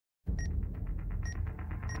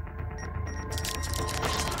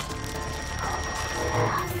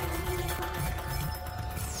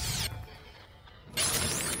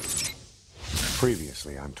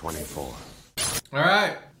Previously, I'm 24. All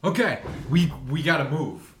right. Okay. We gotta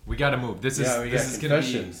move. We gotta move. This is gonna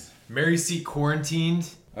be Mary C. quarantined.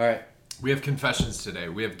 All right. We have confessions today.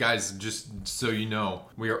 We have, guys, just so you know,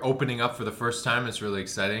 we are opening up for the first time. It's really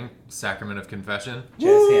exciting. Sacrament of Confession.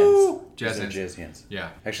 Jazz hands. Jazz hands. Yeah.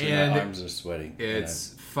 Actually, my arms are sweating.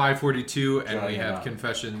 It's 5:42, and we have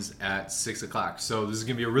confessions at 6 o'clock. So this is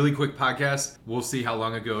going to be a really quick podcast. We'll see how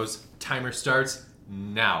long it goes. Timer starts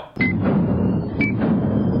now.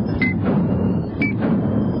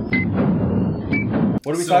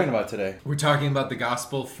 What are we talking about today? We're talking about the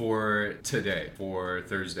gospel for today, for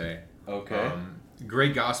Thursday. Okay.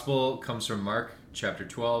 Great gospel comes from Mark chapter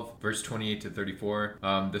 12, verse 28 to 34.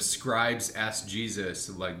 The scribes asked Jesus,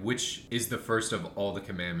 which is the first of all the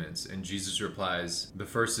commandments? And Jesus replies, the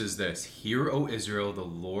first is this: Hear, O Israel, the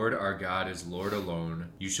Lord our God is Lord alone.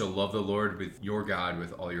 You shall love the Lord with your God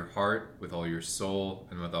with all your heart, with all your soul,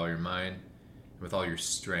 and with all your mind, and with all your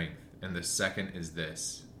strength. And the second is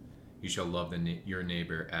this: you shall love your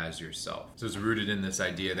neighbor as yourself. So it's rooted in this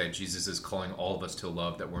idea that Jesus is calling all of us to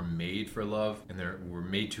love, that we're made for love, and we're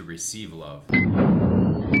made to receive love.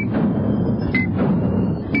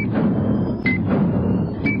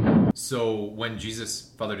 So when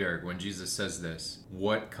Jesus, Father Derek, when Jesus says this,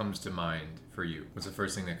 what comes to mind for you? What's the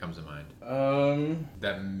first thing that comes to mind?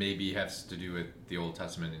 That maybe has to do with the Old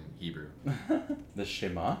Testament in Hebrew. The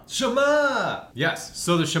Shema? Shema! Yes.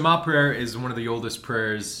 So the Shema prayer is one of the oldest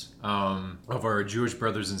prayers of our Jewish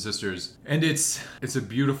brothers and sisters. And it's a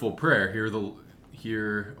beautiful prayer.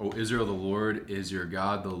 Hear, O Israel, the Lord is your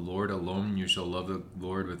God, the Lord alone. You shall love the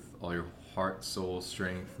Lord with all your heart, soul,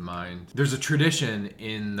 strength, mind. There's a tradition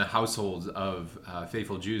in the households of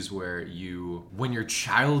faithful Jews where when your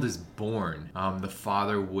child is born, the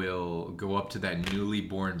father will go up to that newly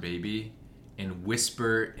born baby and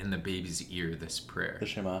whisper in the baby's ear this prayer. The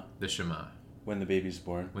Shema. The Shema. When the baby's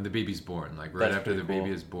born. When the baby's born, right That's after the baby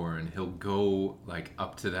cool. is born, he'll go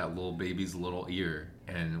up to that little baby's little ear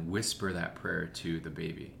and whisper that prayer to the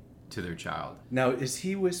baby, to their child. Now, is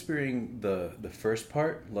he whispering the first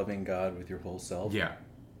part, loving God with your whole self? Yeah.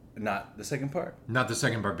 Not the second part? Not the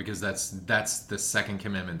second part, because that's the second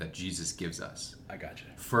commandment that Jesus gives us. I gotcha.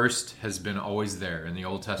 First has been always there in the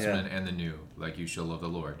Old Testament and the New, you shall love the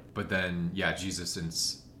Lord. But then, Jesus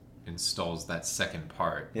installs that second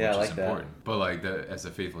part, which is important. But as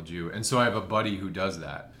a faithful Jew. And so I have a buddy who does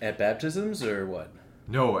that. At baptisms or what?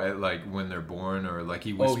 No, when they're born, or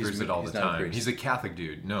he whispers it all the time. He's a Catholic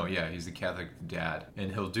dude. No, he's a Catholic dad,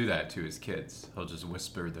 and he'll do that to his kids. He'll just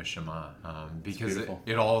whisper the Shema because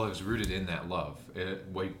it all is rooted in that love.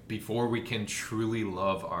 Before we can truly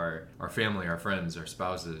love our family, our friends, our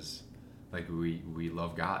spouses, we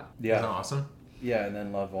love God. Yeah. Isn't that awesome? Yeah, and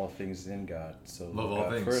then love all things in God. So love all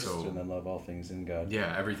God things first, and then love all things in God.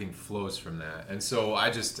 Yeah, everything flows from that, and so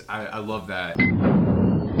I love that.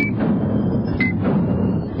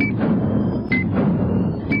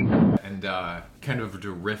 Kind of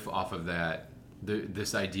to riff off of that,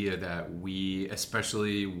 this idea that we,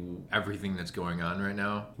 especially everything that's going on right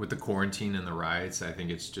now with the quarantine and the riots, I think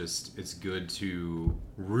it's good to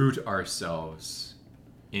root ourselves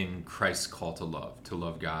in Christ's call to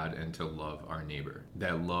love God and to love our neighbor.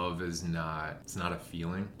 That love it's not a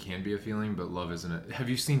feeling. It can be a feeling, but love isn't. Have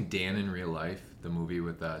you seen Dan in Real Life, the movie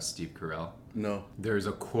with Steve Carell? No. There's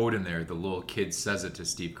a quote in there. The little kid says it to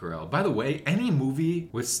Steve Carell. By the way, any movie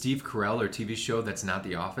with Steve Carell or TV show that's not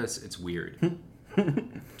The Office, it's weird.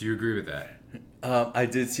 Do you agree with that? I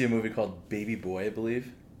did see a movie called Baby Boy, I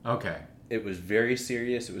believe. Okay. It was very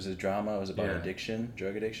serious. It was a drama. It was about addiction,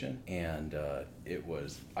 drug addiction. And I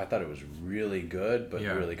thought it was really good, but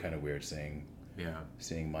really kind of weird seeing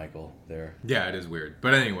Michael there. Yeah, it is weird.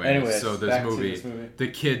 But anyway, so this movie, the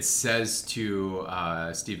kid says to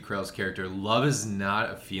Steve Carell's character, love is not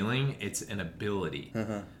a feeling, it's an ability.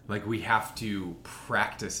 Uh-huh. We have to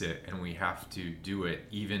practice it, and we have to do it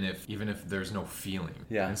even if there's no feeling.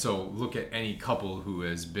 Yeah. And so look at any couple who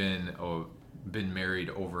has been married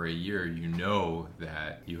over a year. You know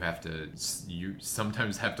that you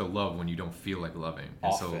sometimes have to love when you don't feel like loving.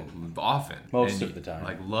 Often. Most of the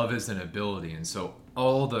time. Love is an ability. And so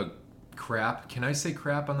all the crap, can I say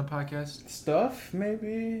crap on the podcast? Stuff,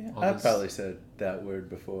 maybe? I've probably said that word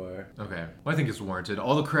before. Okay. Well, I think it's warranted.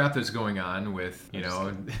 All the crap that's going on with,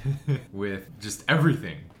 with just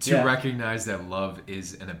everything. To recognize that love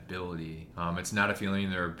is an ability. It's not a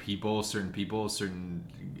feeling. There are certain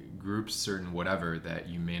groups, certain whatever, that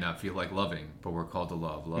you may not feel like loving, but we're called to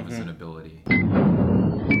love. Love is an ability.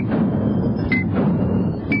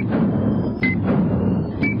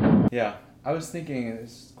 Yeah. I was thinking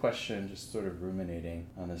this question, just sort of ruminating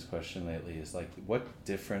on this question lately, is like, what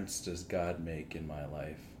difference does God make in my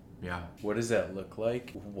life? Yeah. What does that look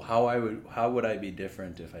like? How would I be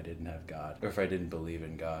different if I didn't have God, or if I didn't believe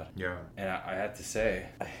in God? Yeah. And I have to say,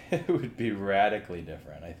 it would be radically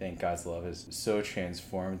different. I think God's love has so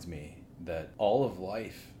transformed me that all of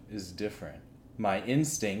life is different. My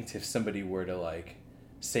instinct, if somebody were to like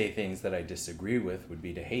say things that I disagree with, would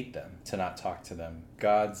be to hate them, to not talk to them.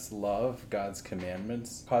 God's love, God's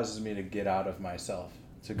commandments causes me to get out of myself,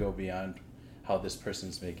 to go beyond how this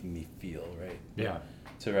person's making me feel, right? Yeah.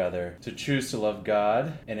 To choose to love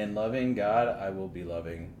God, and in loving God, I will be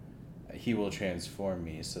loving. He will transform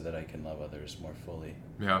me so that I can love others more fully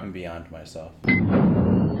and beyond myself.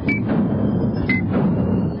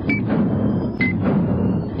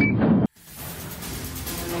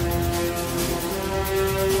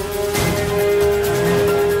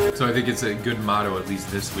 So I think it's a good motto, at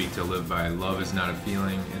least this week, to live by. Love is not a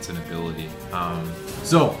feeling, it's an ability.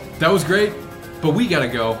 So that was great, but we gotta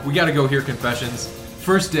go. We gotta go hear confessions.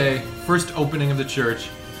 First day, first opening of the church.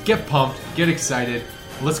 Get pumped, get excited.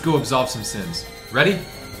 Let's go absolve some sins. Ready?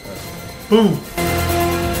 Boom!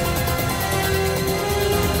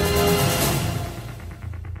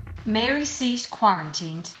 Mary Seat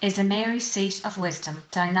Quarantined is a Mary Seat of Wisdom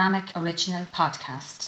dynamic original podcast.